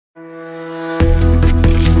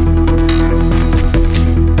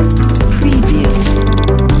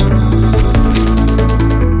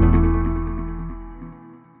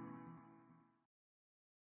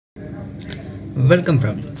Welcome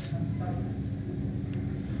friends.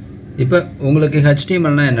 இப்போ உங்களுக்கு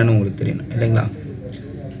HTML னா என்னன்னு உங்களுக்கு தெரியணும் இல்லைங்களா?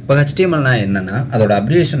 இப்போ HTML னா என்னன்னா அதோட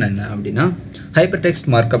அப்ரிவியேஷன் என்ன அப்படினா Hypertext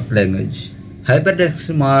Markup Language. Hypertext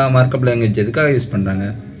Markup Language எதுக்காக யூஸ் பண்றாங்க?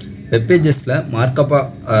 வெப் பேजेसல மார்க்கப்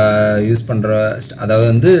யூஸ் பண்ற அதாவது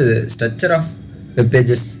வந்து structure of web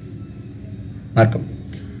pages markup.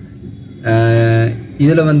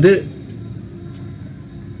 இதுல வந்து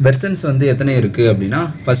வெர்ஷன்ஸ் வந்து எத்தனை இருக்கு அப்படினா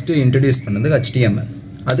ஃபர்ஸ்ட் இன்ட்ரோ듀ce பண்ணது HTML.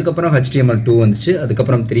 அதுக்கு அப்புறம் HTML2 வந்துச்சு, அதுக்கு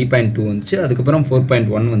அப்புறம் 3.2 வந்துச்சு, அதுக்கு அப்புறம்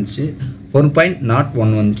 4.1 வந்துச்சு,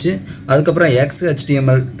 4.01 வந்துச்சு, அதுக்கு அப்புறம்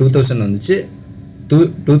XHTML 2000 வந்துச்சு,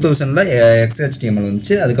 2000ல XHTML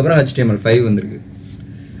வந்துச்சு, அதுக்கு அப்புறம் HTML5 வந்திருக்கு.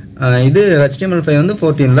 இது HTML5 வந்து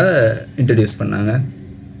 14ல இன்ட்ரோ듀ce பண்ணாங்க.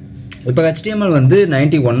 இப்போ HTML வந்து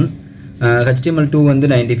 91, HTML2 வந்து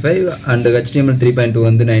 95 and HTML 3.2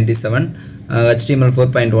 வந்து 97, HTML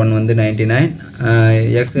 4.1 வந்து 99,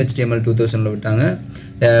 XHTML 2000ல விட்டாங்க,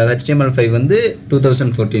 HTML5 வந்து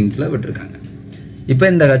 2014ல விட்டுருக்காங்க. இப்போ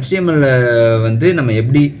இந்த HTML வந்து நம்ம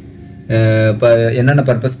எப்படி என்னென்ன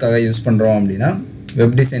பர்பஸ்க்காக யூஸ் பண்ணுறோம் அப்படின்னா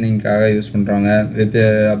வெப் டிசைனிங்காக யூஸ் பண்ணுறாங்க, வெப்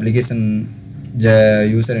அப்ளிகேஷன்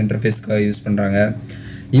யூசர் இன்டர்ஃபேஸ்க்காக யூஸ் பண்ணுறாங்க.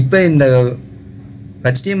 இப்போ இந்த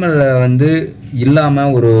HTML வந்து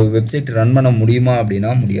இல்லாமல் ஒரு வெப்சைட் ரன் பண்ண முடியுமா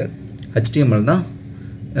அப்படின்னா முடியாது. HTML தான்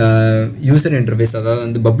யூசர் இன்டர்ஃபேஸ், அதாவது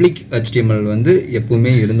வந்து பப்ளிக் HTML வந்து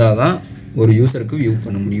எப்பவுமே இருந்தால் தான் ஒரு யூசருக்கு வியூ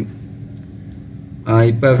பண்ண முடியும்.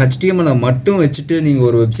 இப்போ HTML மட்டும் வச்சுட்டு நீங்கள்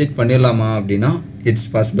ஒரு வெப்சைட் பண்ணிடலாமா அப்படின்னா இட்ஸ்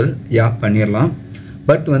பாசிபிள், பண்ணிடலாம்.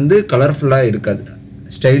 பட் வந்து கலர்ஃபுல்லாக இருக்காது,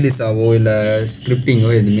 ஸ்டைலிஷாவோ இல்லை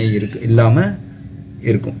ஸ்கிரிப்டிங்கோ எதுவுமே இல்லாமல்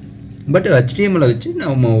இருக்கும். பட் HTML வச்சு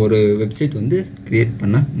நம்ம ஒரு வெப்சைட் வந்து க்ரியேட்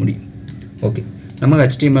பண்ண முடியும். ஓகே, நம்ம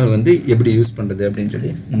HTML வந்து எப்படி யூஸ் பண்ணுறது அப்படின்னு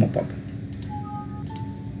சொல்லி நம்ம பார்ப்போம்.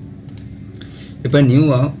 இப்போ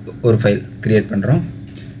நியூவாக ஒரு ஃபைல் க்ரியேட் பண்ணுறோம்.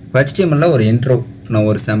 HTML ஒரு இன்ட்ரோ நான்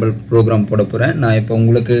ஒரு சாம்பிள் ப்ரோக்ராம் போட போகிறேன். நான் இப்போ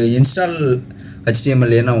உங்களுக்கு இன்ஸ்டால்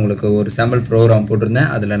HTML நான் உங்களுக்கு ஒரு சாம்பிள் ப்ரோக்ராம் போட்டிருந்தேன்.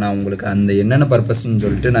 அதில் நான் உங்களுக்கு அந்த என்னென்ன பர்பஸ்ன்னு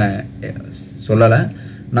சொல்லிட்டு நான் சொல்லலை.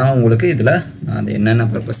 நான் உங்களுக்கு இதில் நான் அது என்னென்ன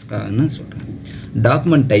பர்பஸ்க்காகன்னு சொல்கிறேன்.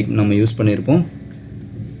 டாக்குமெண்ட் டைப் நம்ம யூஸ் பண்ணியிருப்போம்.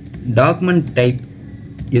 டாக்குமெண்ட் டைப்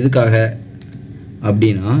எதுக்காக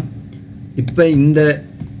அப்படின்னா இப்போ இந்த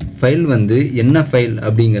ஃபைல் வந்து என்ன ஃபைல்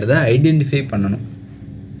அப்படிங்கிறத ஐடென்டிஃபை பண்ணணும்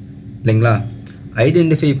இல்லைங்களா?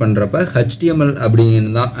 ஐடென்டிஃபை பண்ணுறப்ப HTML அப்படின்னு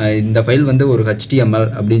தான் இந்த ஃபைல் வந்து ஒரு HTML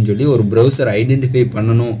அப்படின்னு சொல்லி ஒரு ப்ரௌசர் ஐடென்டிஃபை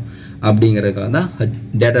பண்ணணும் அப்படிங்கிறதுக்காக தான்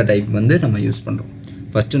டேட்டா டைப் வந்து நம்ம யூஸ் பண்ணுறோம்.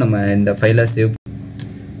 ஃபஸ்ட்டு நம்ம இந்த ஃபைலை சேவ்.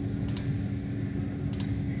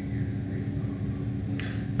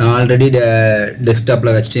 நான் ஆல்ரெடி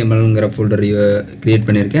டெஸ்க்டாப்பில் HTMLங்கிற ஃபோல்டர் க்ரியேட்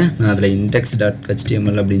பண்ணியிருக்கேன். நான் அதில்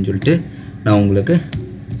index.html அப்படின்னு சொல்லிட்டு நான் உங்களுக்கு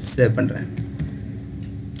சேவ் பண்ணுறேன்.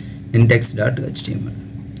 index.html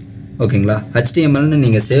ஓகேங்களா? HTMLன்னு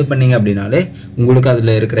நீங்கள் சேவ் பண்ணிங்க அப்படின்னாலே உங்களுக்கு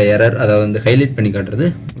அதில் இருக்கிற எரர், அதை வந்து ஹைலைட் பண்ணி காட்டுறது,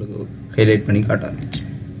 உங்களுக்கு ஹைலைட் பண்ணி காட்ட ஆரம்பிச்சு.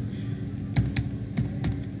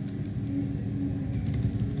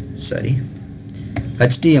 சரி,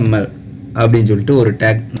 HTML அப்படின்னு சொல்லிட்டு ஒரு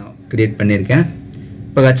டேக் நான் க்ரியேட் பண்ணியிருக்கேன்.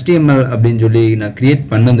 இப்போ HTML அப்படின்னு சொல்லி நான் க்ரியேட்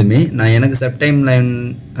பண்ணதுமே நான் எனக்கு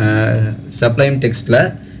சப்ளைம் டெக்ஸ்ட்டில்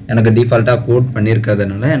எனக்கு டிஃபால்ட்டாக கோட்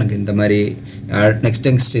பண்ணியிருக்கிறதுனால எனக்கு இந்த மாதிரி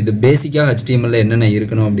நெக்ஸ்ட் இது பேசிக்காக HTML என்னென்ன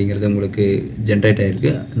இருக்கணும் அப்படிங்கிறது உங்களுக்கு ஜென்ரேட்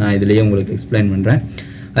ஆகிருக்கு. நான் இதுலேயே உங்களுக்கு எக்ஸ்பிளைன் பண்ணுறேன்.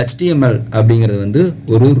 HTML அப்படிங்கிறது வந்து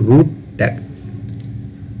ஒரு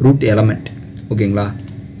ரூட் எலமெண்ட் ஓகேங்களா?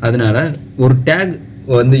 அதனால் ஒரு டேக்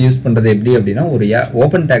வந்து யூஸ் பண்ணுறது எப்படி அப்படின்னா ஒரு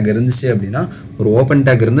ஓப்பன் டேக் இருந்துச்சு அப்படின்னா ஒரு ஓப்பன்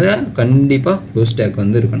டேக் இருந்து கண்டிப்பாக க்ளோஸ் டேக்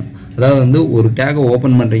வந்து இருக்கணும். அதாவது வந்து ஒரு டேக்கை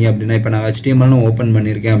ஓப்பன் பண்ணுறீங்க அப்படின்னா இப்போ நான் HTMLனு ஓப்பன்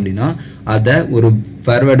பண்ணியிருக்கேன் அப்படின்னா அதை ஒரு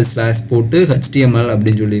ஃபார்வேர்டு ஸ்லாஷ் போட்டு HTML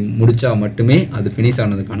அப்படின்னு சொல்லி முடித்தா மட்டுமே அது ஃபினிஷ்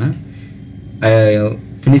ஆனதாக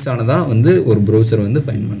வந்து ஒரு ப்ரௌசர் வந்து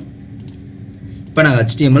ஃபைண்ட் பண்ணும். இப்போ நான்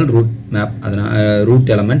HTML ரூட் மேப் அதனால்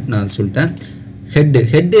ரூட் எலமெண்ட் நான் சொல்லிட்டேன்.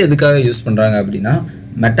 ஹெட்டு எதுக்காக யூஸ் பண்ணுறாங்க அப்படின்னா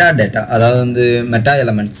மெட்டா டேட்டா, அதாவது வந்து மெட்டா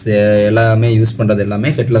எலமெண்ட்ஸ் எல்லாமே யூஸ் பண்ணுறது எல்லாமே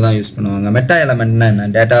ஹெட்டில் தான் யூஸ் பண்ணுவாங்க. மெட்டா எலமெண்ட்னா என்ன?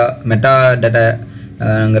 மெட்டா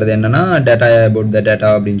டேட்டாங்கிறது என்னென்னா டேட்டா அபவுட் த டேட்டா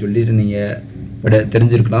அப்படின்னு சொல்லிட்டு நீங்கள்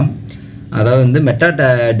தெரிஞ்சிருக்கலாம். அதாவது வந்து மெட்டா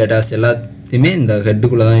டேட்டாஸ் எல்லாத்தையுமே இந்த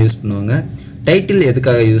ஹெட்டுக்குள்ளே தான் யூஸ் பண்ணுவாங்க. டைட்டில்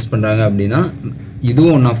எதுக்காக யூஸ் பண்ணுறாங்க அப்படின்னா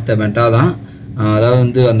இதுவும் ஒன் ஆஃப் த மெட்டா தான். அதாவது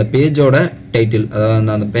வந்து அந்த பேஜோட டைட்டில்,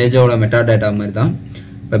 அதாவது அந்த பேஜோட மெட்டா டேட்டா மாதிரி தான்.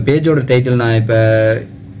 இப்போ பேஜோட டைட்டில் நான் இப்போ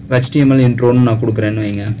HTML இன்ட்ரோன்னு நான் கொடுக்குறேன்னு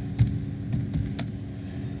வைங்க.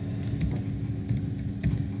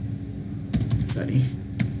 சரி,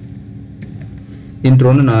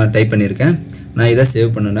 இன்ட்ரோன்னு நான் டைப் பண்ணியிருக்கேன். நான் இதை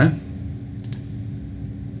சேவ் பண்ணுறேன்.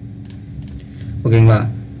 ஓகேங்களா?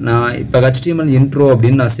 நான் இப்போ HTML இன்ட்ரோ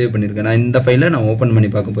அப்படின்னு நான் சேவ் பண்ணியிருக்கேன். நான் இந்த ஃபைலை நான் ஓப்பன்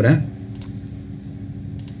பண்ணி பார்க்க போகிறேன்.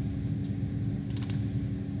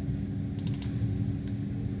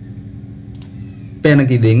 இப்போ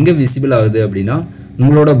எனக்கு இது எங்கே விசிபிள் ஆகுது அப்படின்னா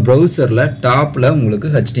உங்களோட ப்ரௌசரில் டாப்பில் உங்களுக்கு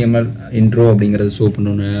HTML இன்ட்ரோ அப்படிங்கிறது ஷோ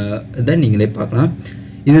பண்ணணுன்னு இதை நீங்களே பார்க்கலாம்.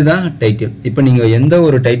 இதுதான் டைட்டில். இப்போ நீங்கள் எந்த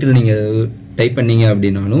ஒரு டைட்டில் நீங்கள் டைப் பண்ணீங்க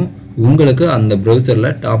அப்படின்னாலும் உங்களுக்கு அந்த ப்ரௌசரில்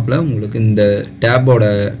டாப்பில் உங்களுக்கு இந்த டேப்போட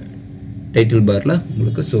டைட்டில் பாரில்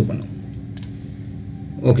உங்களுக்கு ஷோ பண்ணும்.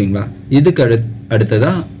 ஓகேங்களா? இதுக்கு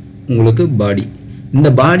அடுத்ததாக உங்களுக்கு பாடி. இந்த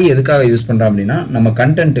பாடி எதுக்காக யூஸ் பண்ணுறோம் அப்படின்னா நம்ம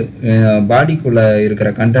கண்டென்ட்டு பாடிக்குள்ளே இருக்கிற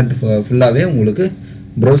கண்டென்ட் ஃபுல்லாகவே உங்களுக்கு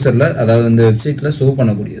ப்ரௌசரில் அதாவது இந்த வெப்சைட்டில் ஷோ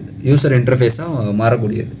பண்ணக்கூடியது, யூசர் இன்டர்ஃபேஸாக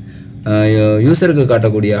மாறக்கூடியது, யூசருக்கு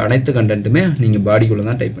காட்டக்கூடிய அனைத்து கண்டென்ட்டுமே நீங்கள் பாடிக்குள்ளே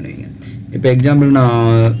தான் டைப் பண்ணுவீங்க. இப்போ எக்ஸாம்பிள்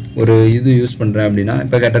நான் ஒரு இது யூஸ் பண்ணுறேன் அப்படின்னா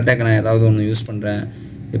இப்போ கெட்டடேக் நான் ஏதாவது ஒன்று யூஸ் பண்ணுறேன்.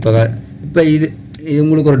 இப்போ இது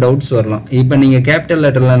உங்களுக்கு ஒரு டவுட்ஸ் வரலாம். இப்போ நீங்கள் கேபிட்டல்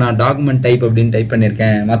லெட்டரில் நான் டாக்குமெண்ட் டைப் அப்படின்னு டைப்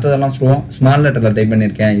பண்ணியிருக்கேன், மற்றதெல்லாம் ஸ்மால் லெட்டரில் டைப்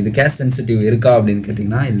பண்ணியிருக்கேன், இது கேஷ் சென்சிட்டிவ் இருக்கா அப்படின்னு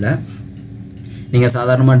கேட்டிங்கன்னா இல்லை. நீங்கள்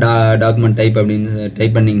சாதாரணமாக டாக்குமெண்ட் டைப் அப்படின்னு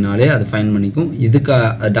டைப் பண்ணிங்கனாலே அது ஃபைன் பண்ணிக்கும். இதுக்கு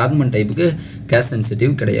டாக்குமெண்ட் டைப்புக்கு கேஷ்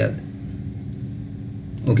சென்சிட்டிவ் கிடையாது.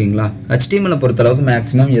 ஓகேங்களா? HTML பொறுத்தளவுக்கு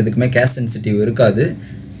மேக்ஸிமம் எதுக்குமே கேஷ் சென்சிட்டிவ் இருக்காது.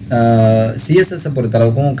 CSS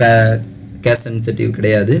பொறுத்தளவுக்கும் கேஷ் சென்சிட்டிவ்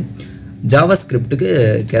கிடையாது. ஜாவா ஸ்கிரிப்டுக்கு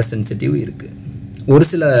கேஷ் சென்சிட்டிவ் இருக்குது. ஒரு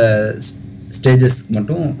சில ஸ்டேஜஸ்க்கு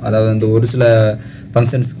மட்டும், அதாவது ஒரு சில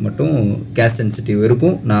ஃபங்க்ஷன்ஸ்க்கு மட்டும் கேஷ் சென்சிட்டிவ்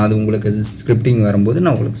இருக்கும். நான் அது உங்களுக்கு ஸ்கிரிப்டிங் வரும்போது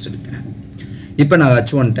நான் உங்களுக்கு சொல்லித்தரேன். இப்போ நான்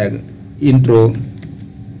H1 டேக் இன்ட்ரோ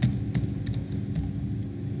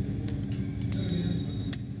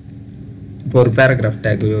இப்போ ஒரு பேராகிராஃப்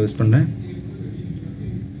டேக் யூஸ் பண்ணேன்.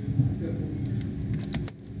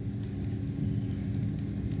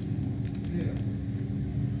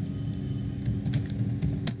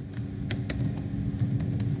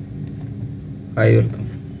 Hi welcome.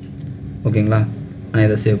 ஓகேங்களா? நான்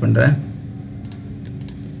இதை சேவ் பண்ணுறேன்.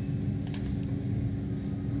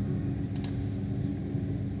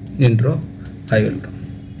 Intro hi welcome.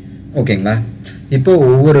 ஓகேங்களா? இப்போ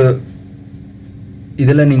ஒவ்வொரு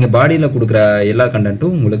இதில் நீங்கள் பாடியில் கொடுக்குற எல்லா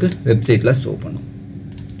கண்டென்ட்டும் உங்களுக்கு வெப்சைட்டில் ஷோ பண்ணும்.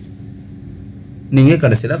 நீங்கள்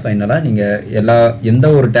கடைசியில் ஃபைனலாக நீங்கள் எந்த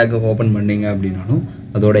ஒரு டேக் ஓப்பன் பண்ணீங்க அப்படின்னாலும்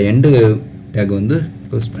அதோட எண்டு டேக் வந்து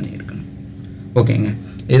க்ளோஸ் பண்ணியிருக்கணும். ஓகேங்க.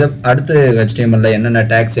 இதை அடுத்து HTML என்னென்ன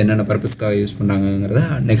டேக்ஸ் என்னென்ன பர்பஸ்க்காக யூஸ் பண்ணுறாங்கிறத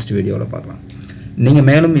நெக்ஸ்ட் வீடியோவில் பார்க்கலாம். நீங்கள்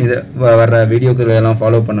மேலும் இதை வர்ற வீடியோக்கள் எல்லாம்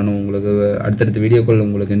ஃபாலோ பண்ணணும், உங்களுக்கு அடுத்தடுத்த வீடியோக்கள்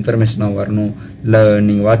உங்களுக்கு இன்ஃபர்மேஷனாக வரணும், இல்லை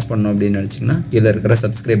நீங்கள் வாட்ச் பண்ணணும் அப்படின்னு நினச்சிங்கன்னா கீழே இருக்கிற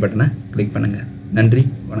சப்ஸ்கிரைப் பட்டனை கிளிக் பண்ணுங்கள். நன்றி,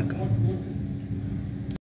 வணக்கம்.